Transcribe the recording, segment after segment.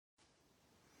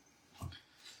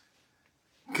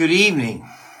Good evening.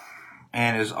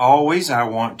 And as always, I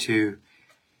want to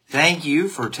thank you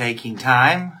for taking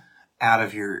time out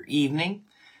of your evening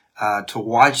to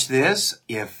watch this.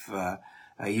 If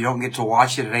you don't get to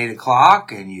watch it at 8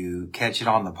 o'clock and you catch it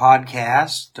on the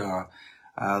podcast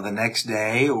the next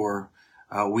day or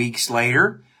weeks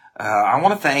later, I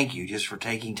want to thank you just for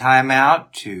taking time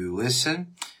out to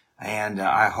listen. And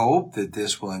I hope that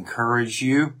this will encourage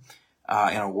you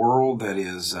in a world that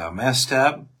is messed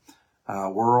up, a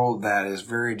world that is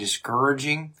very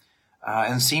discouraging,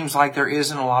 and seems like there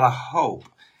isn't a lot of hope.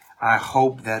 I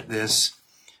hope that this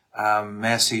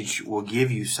message will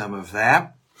give you some of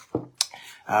that.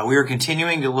 We are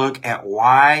continuing to look at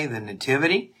why the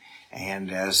Nativity,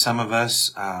 and as some of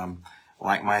us,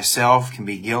 like myself, can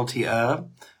be guilty of,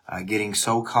 getting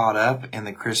so caught up in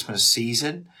the Christmas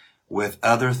season with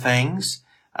other things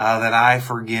that I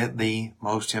forget the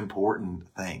most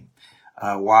important thing.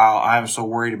 While I'm so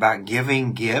worried about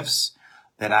giving gifts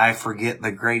that I forget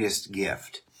the greatest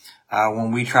gift.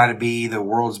 When we try to be the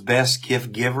world's best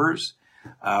gift givers,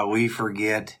 we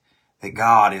forget that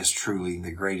God is truly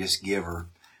the greatest giver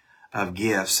of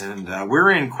gifts. And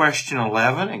we're in question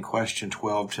 11 and question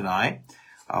 12 tonight.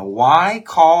 Why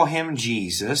call him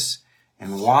Jesus,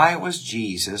 and why was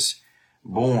Jesus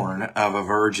born of a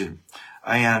virgin?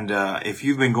 And if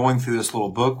you've been going through this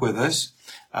little book with us,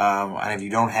 and if you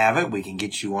don't have it, we can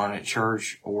get you one at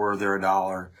church, or they're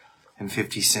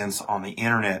 $1.50 on the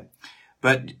internet.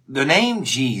 But the name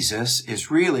Jesus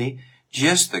is really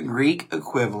just the Greek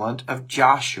equivalent of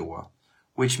Joshua,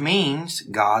 which means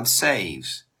God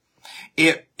saves.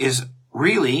 It is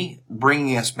really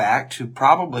bringing us back to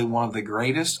probably one of the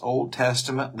greatest Old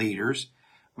Testament leaders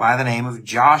by the name of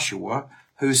Joshua,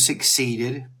 who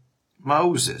succeeded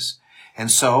Moses. And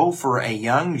so for a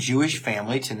young Jewish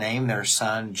family to name their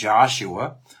son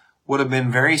Joshua would have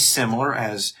been very similar,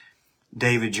 as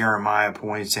David Jeremiah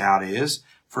points out, is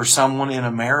for someone in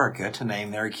America to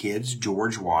name their kids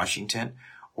George Washington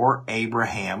or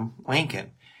Abraham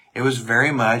Lincoln. It was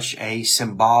very much a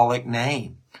symbolic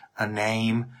name, a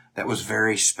name that was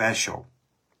very special.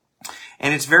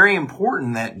 And it's very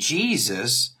important that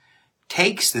Jesus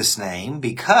takes this name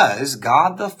because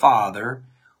God the Father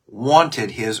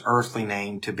wanted his earthly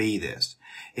name to be this.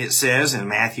 It says in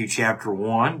Matthew chapter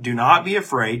 1, "Do not be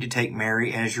afraid to take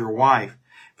Mary as your wife,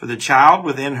 for the child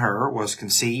within her was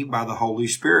conceived by the Holy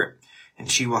Spirit,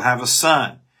 and she will have a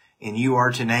son, and you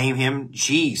are to name him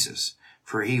Jesus,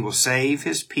 for he will save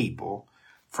his people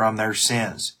from their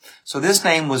sins." So this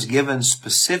name was given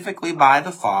specifically by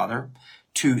the Father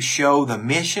to show the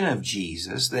mission of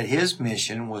Jesus, that his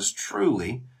mission was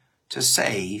truly to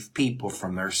save people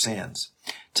from their sins,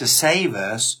 to save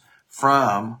us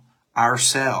from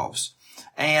ourselves.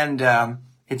 And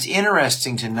it's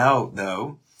interesting to note,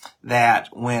 though, that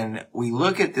when we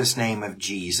look at this name of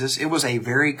Jesus, it was a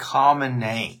very common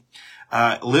name.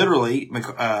 Literally,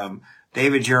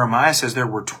 David Jeremiah says there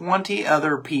were 20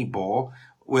 other people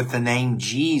with the name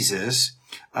Jesus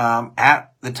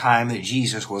at the time that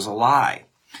Jesus was alive.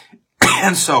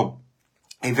 And so,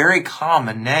 a very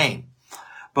common name.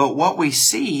 But what we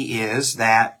see is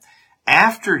that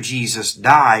after Jesus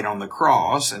died on the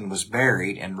cross and was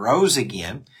buried and rose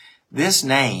again, this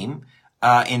name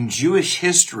in Jewish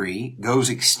history goes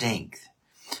extinct.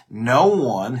 No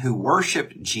one who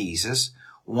worshiped Jesus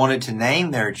wanted to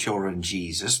name their children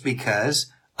Jesus because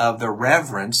of the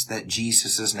reverence that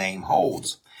Jesus' name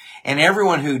holds. And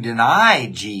everyone who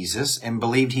denied Jesus and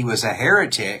believed he was a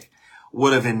heretic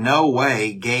would have in no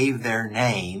way gave their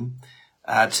name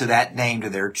to that name to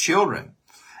their children.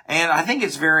 And I think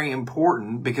it's very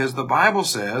important because the Bible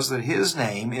says that his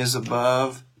name is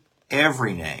above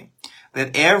every name,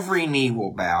 that every knee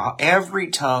will bow, every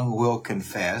tongue will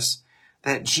confess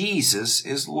that Jesus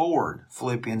is Lord.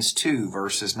 Philippians 2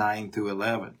 verses 9 through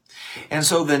 11. And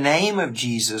so the name of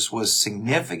Jesus was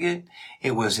significant,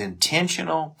 it was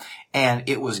intentional, and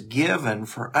it was given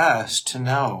for us to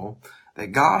know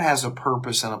that God has a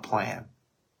purpose and a plan.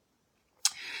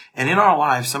 And in our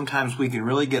lives, sometimes we can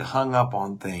really get hung up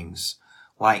on things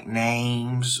like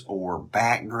names or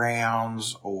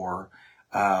backgrounds or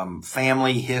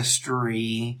family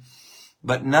history.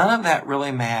 But none of that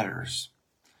really matters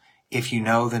if you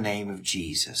know the name of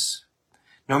Jesus.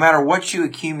 No matter what you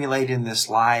accumulate in this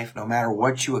life, no matter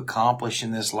what you accomplish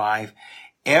in this life,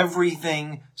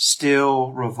 everything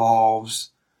still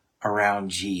revolves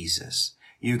around Jesus.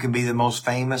 You can be the most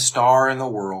famous star in the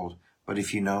world, but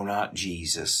if you know not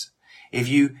Jesus, if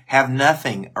you have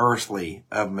nothing earthly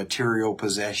of material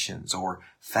possessions or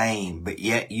fame, but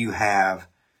yet you have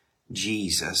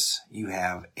Jesus, you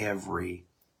have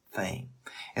everything.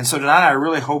 And so tonight I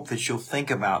really hope that you'll think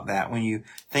about that when you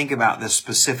think about this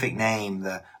specific name,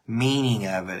 the meaning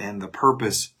of it and the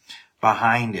purpose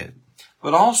behind it.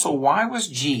 But also, why was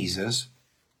Jesus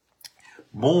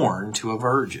born to a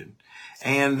virgin?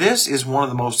 And this is one of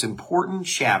the most important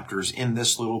chapters in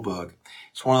this little book.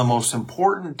 It's one of the most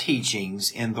important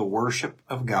teachings in the worship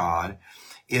of God,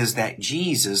 is that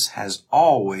Jesus has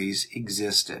always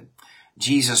existed.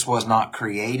 Jesus was not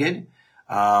created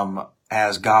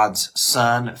as God's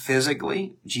son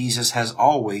physically. Jesus has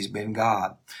always been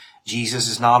God. Jesus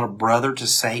is not a brother to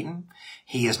Satan.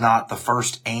 He is not the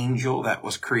first angel that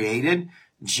was created.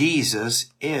 Jesus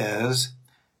is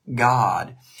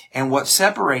God. And what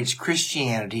separates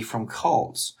Christianity from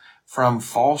cults, from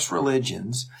false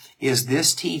religions, is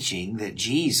this teaching that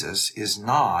Jesus is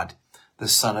not the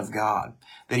Son of God,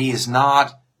 that he is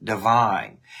not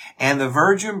divine. And the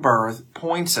virgin birth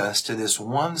points us to this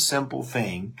one simple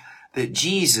thing, that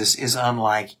Jesus is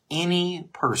unlike any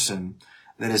person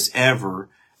that has ever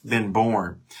been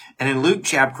born. And in Luke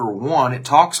chapter 1, it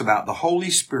talks about the Holy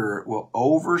Spirit will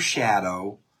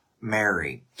overshadow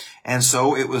Mary. And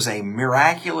so it was a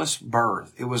miraculous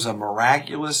birth. It was a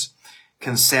miraculous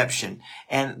conception.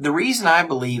 And the reason I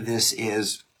believe this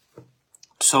is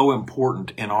so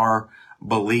important in our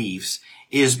beliefs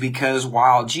is because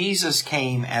while Jesus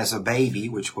came as a baby,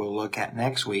 which we'll look at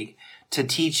next week, to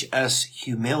teach us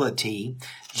humility,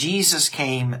 Jesus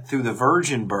came through the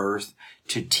virgin birth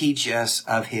to teach us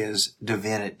of his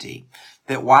divinity.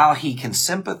 That while he can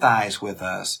sympathize with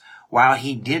us, while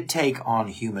he did take on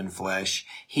human flesh,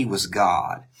 he was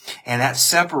God. And that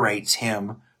separates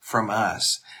him from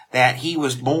us. That he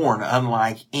was born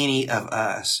unlike any of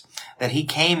us. That he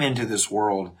came into this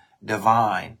world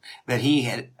divine. That he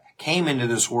came into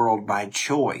this world by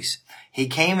choice. He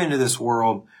came into this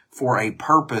world for a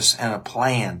purpose and a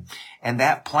plan. And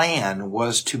that plan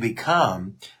was to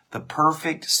become the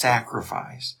perfect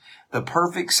sacrifice. The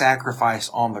perfect sacrifice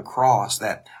on the cross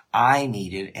that I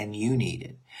needed and you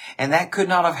needed. And that could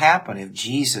not have happened if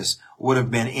Jesus would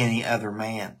have been any other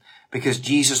man. Because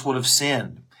Jesus would have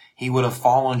sinned. He would have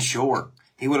fallen short.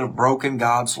 He would have broken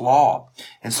God's law.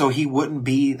 And so he wouldn't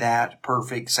be that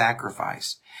perfect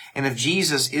sacrifice. And if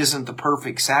Jesus isn't the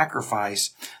perfect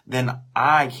sacrifice, then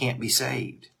I can't be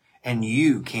saved. And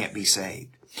you can't be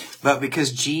saved. But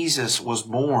because Jesus was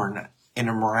born in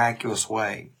a miraculous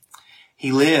way,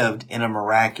 he lived in a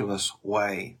miraculous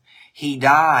way, he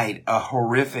died a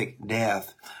horrific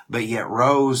death, but yet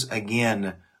rose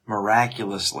again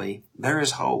miraculously, there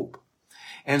is hope.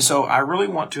 And so I really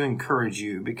want to encourage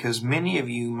you, because many of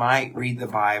you might read the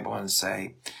Bible and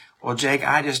say, well, Jake,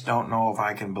 I just don't know if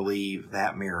I can believe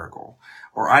that miracle.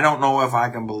 Or I don't know if I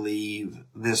can believe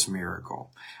this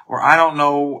miracle. Or I don't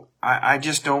know, I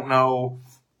just don't know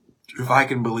if I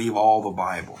can believe all the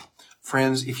Bible.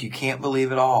 Friends, if you can't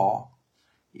believe it all,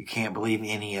 you can't believe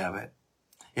any of it.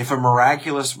 If a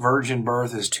miraculous virgin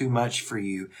birth is too much for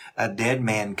you, a dead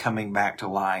man coming back to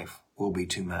life will be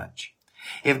too much.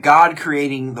 If God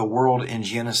creating the world in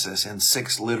Genesis in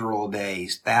 6 literal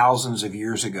days, thousands of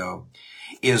years ago,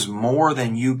 is more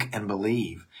than you can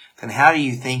believe, then how do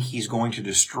you think he's going to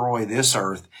destroy this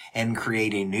earth and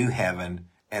create a new heaven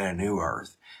and a new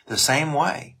earth? The same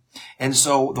way. And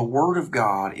so the Word of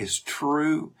God is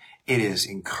true. It is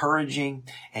encouraging,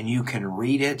 and you can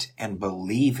read it and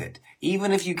believe it,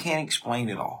 even if you can't explain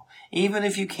it all, even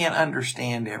if you can't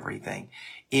understand everything.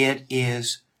 It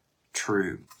is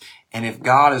true. And if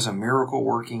God is a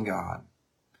miracle-working God,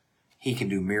 he can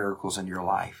do miracles in your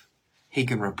life. He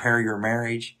can repair your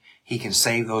marriage. He can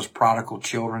save those prodigal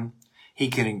children. He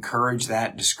can encourage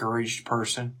that discouraged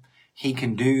person. He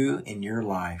can do in your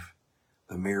life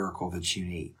the miracle that you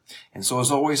need. And so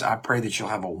as always, I pray that you'll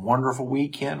have a wonderful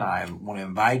weekend. I want to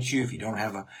invite you, if you don't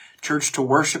have a church to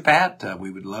worship at,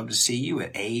 we would love to see you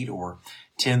at 8 or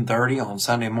 10:30 on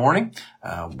Sunday morning.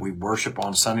 We worship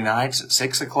on Sunday nights at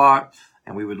 6 o'clock,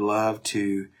 and we would love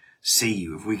to see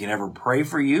you. If we can ever pray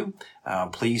for you,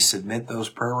 please submit those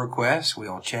prayer requests.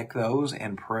 We'll check those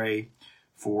and pray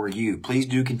for you. Please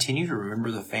do continue to remember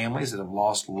the families that have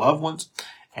lost loved ones,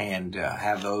 and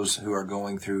have those who are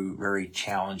going through very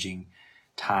challenging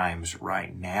times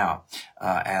right now.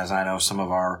 As I know some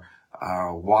of our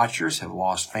watchers have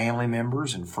lost family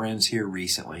members and friends here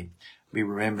recently, be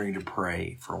remembering to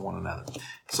pray for one another.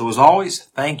 So as always,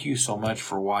 thank you so much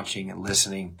for watching and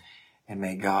listening, and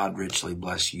may God richly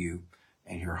bless you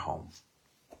and your home.